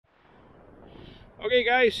Okay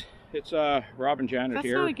guys, it's Rob and Janet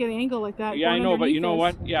here. That's not a good angle like that. Yeah, I know, but you know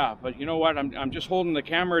what? Yeah, but you know what? I'm just holding the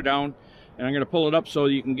camera down, and I'm going to pull it up so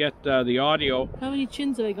you can get the audio. How many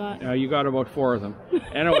chins have I got? You got about 4 of them.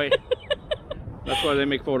 Anyway, that's why they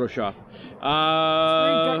make Photoshop.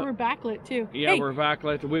 We're backlit too. Yeah, hey. We're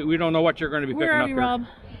backlit. We don't know what you're going to be picking up here. Where are we, Rob?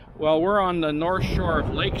 Well, we're on the north shore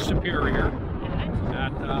of Lake Superior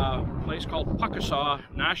at a place called Pukaskwa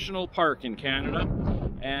National Park in Canada,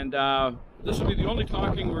 and this will be the only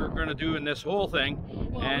talking we're going to do in this whole thing.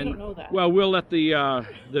 Well, and I don't know that. Well, we'll let the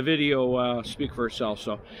video speak for itself.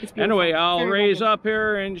 So anyway, I'll raise up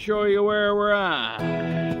here and show you where we're at.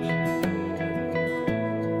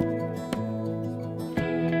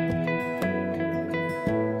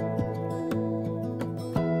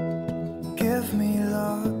 Give me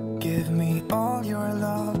love, give me all your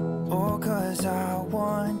love, oh, 'cause I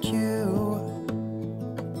want you.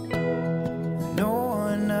 No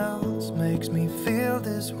one else makes me feel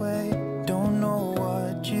this way, don't know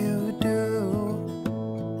what you do.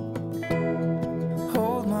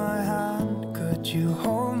 Hold my hand, could you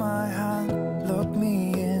hold my hand, look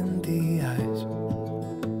me in the eyes.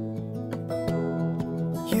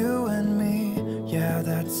 You and me, yeah,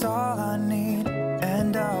 that's all I need,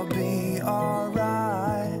 and I'll be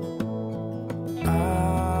alright.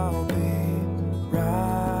 I'll be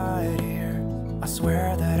right here, I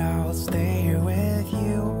swear that I'll stay here with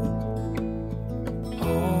you.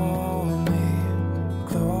 Hold me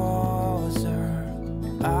closer,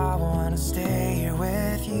 I wanna stay here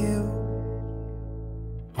with you.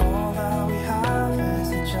 All that we have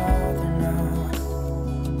is each other now.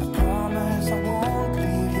 I promise I won't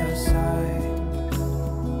leave your side.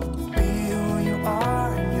 Be who you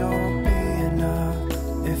are and you'll be enough.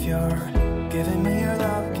 If you're giving me your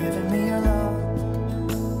love, giving me your love.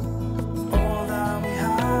 All that we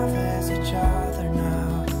have is each other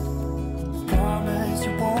now. Promise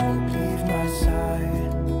you won't leave my side.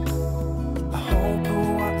 I hope who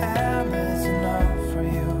I am is enough for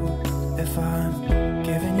you. If I'm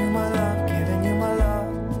giving you my love, giving you my love,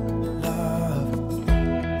 love.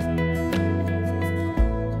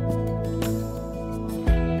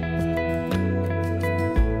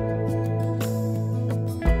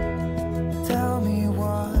 Tell me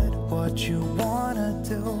what you wanna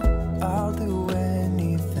do, I'll do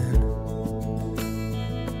anything.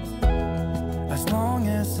 As long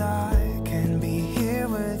as I can be here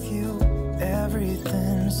with you,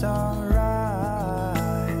 everything's alright.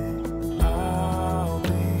 I'll be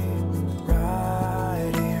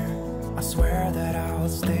right here, I swear that I'll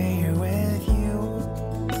stay here with you.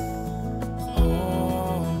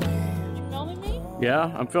 Hold me. Filming me?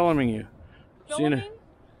 Yeah, I'm filming you.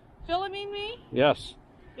 Filming me? Yes.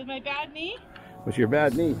 With my bad knee? With your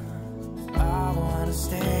bad knee. I wanna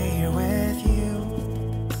stay here with you.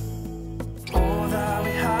 All that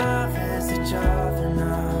we have is each other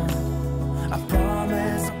now. I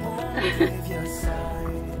promise I won't leave your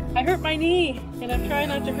side. I hurt my knee, and I'm trying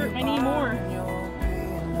not to hurt my knee more.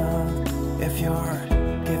 If you're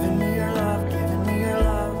giving me your love, giving me your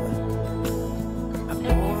love.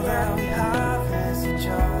 All that we have is each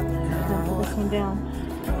other I'm gonna put this one down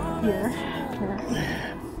here.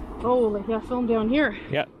 Oh, like yeah, film down here.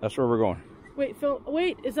 Yeah, that's where we're going. Wait, Phil.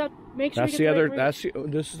 Wait, is that? Make sure. That's the other. That's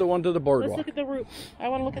this is the one to the boardwalk. Let's look at the route. I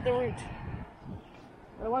want to look at the route.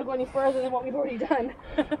 I don't want to go any further than what we've already done.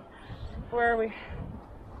 Where are we?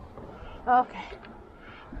 Okay.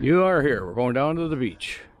 You are here. We're going down to the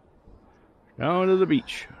beach. Down to the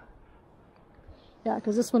beach. Yeah,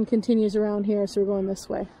 because this one continues around here, so we're going this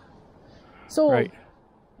way. Sold. Right.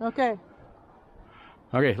 Okay.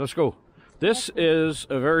 Okay, let's go. This is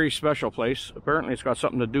a very special place. Apparently it's got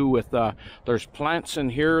something to do with, there's plants in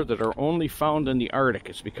here that are only found in the Arctic.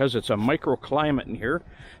 It's because it's a microclimate in here.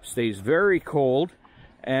 Stays very cold.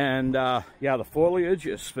 And yeah, the foliage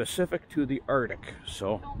is specific to the Arctic.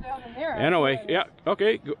 So anyway, yeah,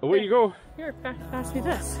 okay, away you go. Here, pass me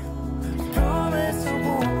this. promise I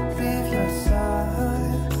won't leave your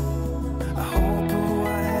side. I hope who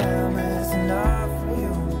I am is enough for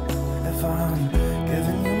you. If I'm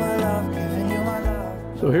giving you my love, giving you my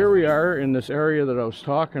love. So here we are in this area that I was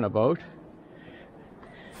talking about.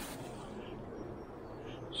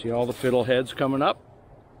 See all the fiddleheads coming up.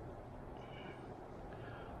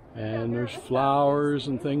 And there's flowers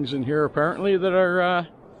and things in here apparently that are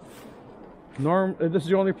this is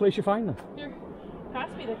the only place you find them. Here, pass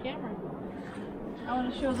me the camera. I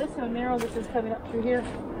want to show this how narrow this is coming up through here.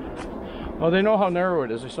 Oh, they know how narrow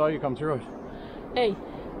it is. I saw you come through it. Hey.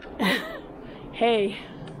 Hey.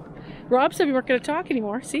 Rob said we weren't going to talk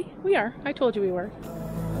anymore. See? We are. I told you we were.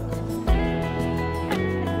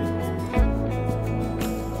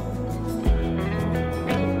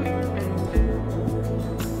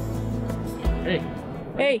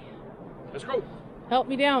 Help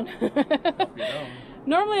me down.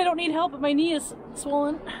 Normally I don't need help, but my knee is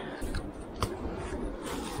swollen.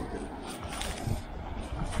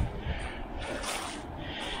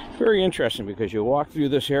 Very interesting because you walk through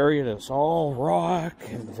this area that's all rock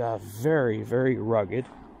and very, very rugged.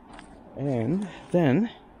 And then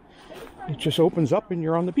it just opens up and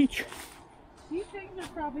you're on the beach. These things are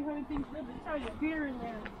probably having things live. There's probably a beer in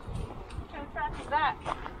there. What kind of track is that?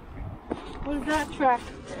 What is that track?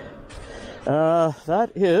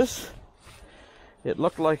 That is, it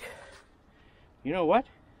looked like, you know what?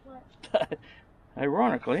 What?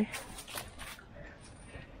 Ironically,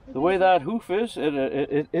 the way that hoof is,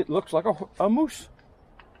 it looks like a moose.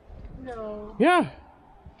 No. Yeah.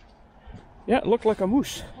 Yeah, it looked like a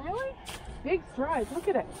moose. Really? Big strides. Look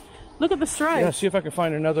at it. Look at the strides. Yeah, see if I can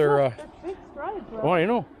find another. Look, that's big strides, bro. Oh, I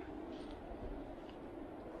know.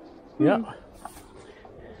 Yeah.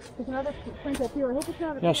 There's another print up here. I hope it's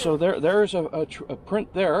not up Yeah, here. so there's a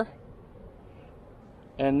print there.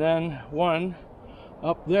 And then one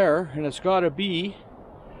up there, and it's got to be,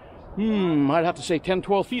 I'd have to say 10,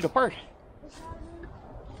 12 feet apart.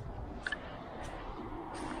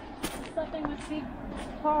 Something with big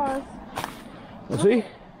paws. Let's see.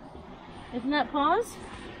 Isn't that paws?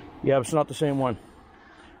 Yeah, but it's not the same one.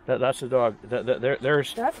 That's a dog.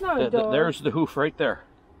 There's. That's not a dog. There's the hoof right there.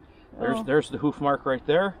 There's the hoof mark right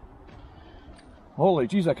there. Holy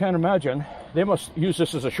geez, I can't imagine. They must use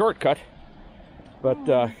this as a shortcut. But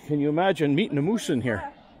can you imagine meeting a moose in here?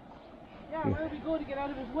 Yeah, where do we go to get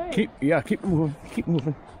out of his way? Keep moving. Keep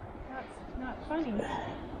moving. That's not funny.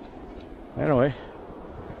 Anyway,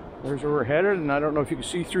 there's where we're headed, and I don't know if you can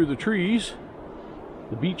see through the trees.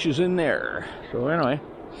 The beach is in there. So anyway,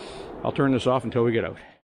 I'll turn this off until we get out.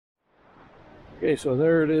 Okay, so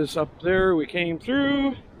there it is up there. We came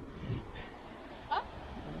through. Huh?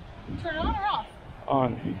 Turn it on or off?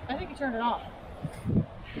 On. I think you turned it off.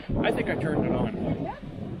 I think I turned it on. Yeah?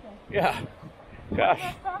 Yeah. Gosh. I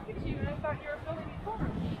was talking to you and I thought you were filming before.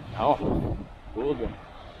 Oh, cool.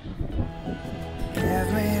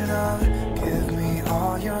 Give me love, give me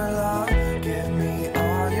all your love, give me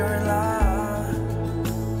all your love.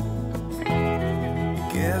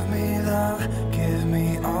 Give me love, give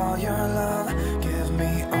me all your love, give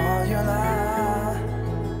me all your love.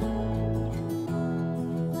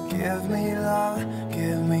 Give me love,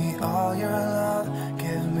 give me all your love,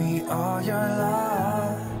 give me all your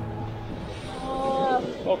love.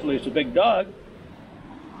 Hopefully it's a big dog.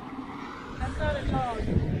 That's not a dog. Look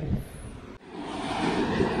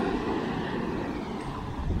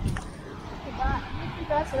at that. You think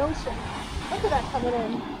that's an ocean. Look at that coming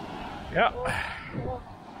in. Yeah. Oh.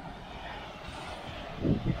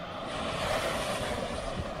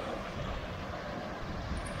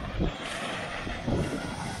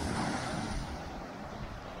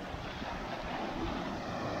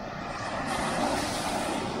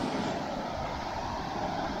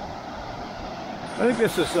 I think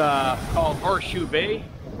this is called Horseshoe Bay.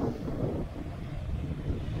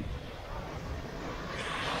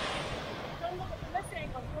 Don't look at this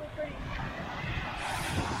angle. It's really pretty.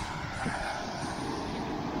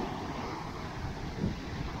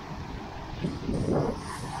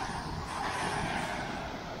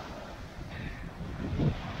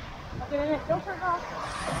 I'll get in it. Don't turn it off.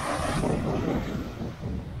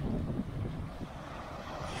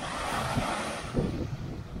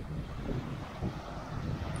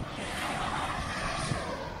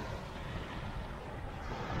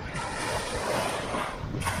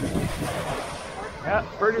 Yeah,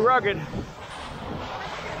 pretty rugged.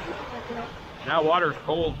 Now water's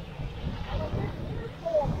cold.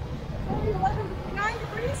 Only 9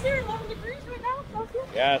 degrees here, 11 degrees right now, Celsius.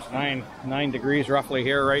 Yeah, it's 9 degrees roughly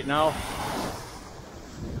here right now.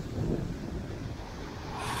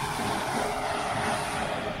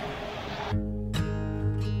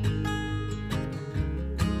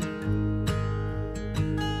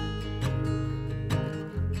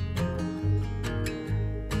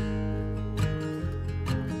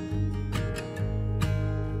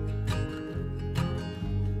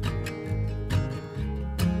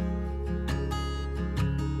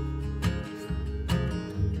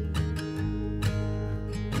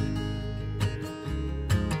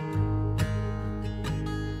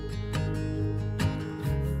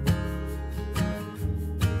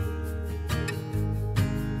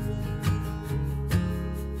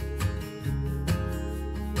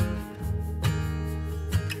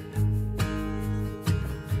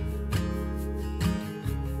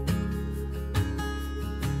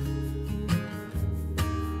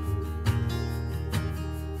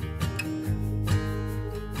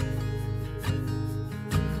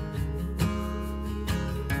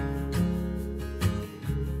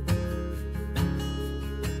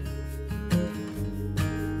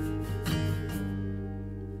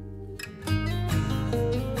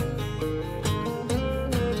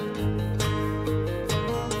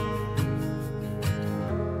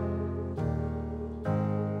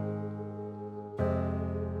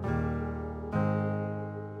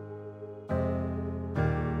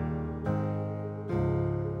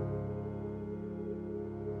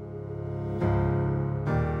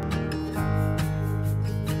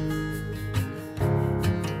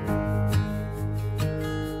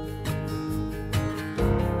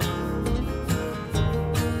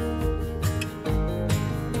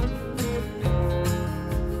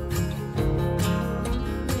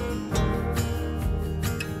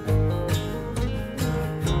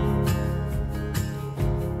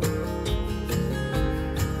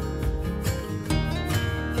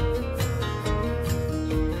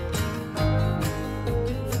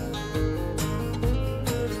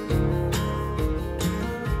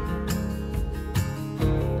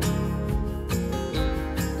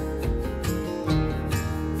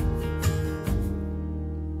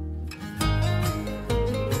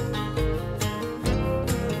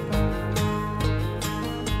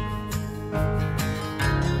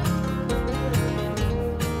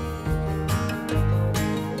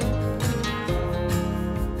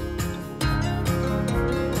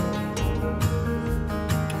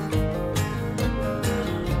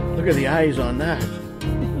 Look at the eyes on that.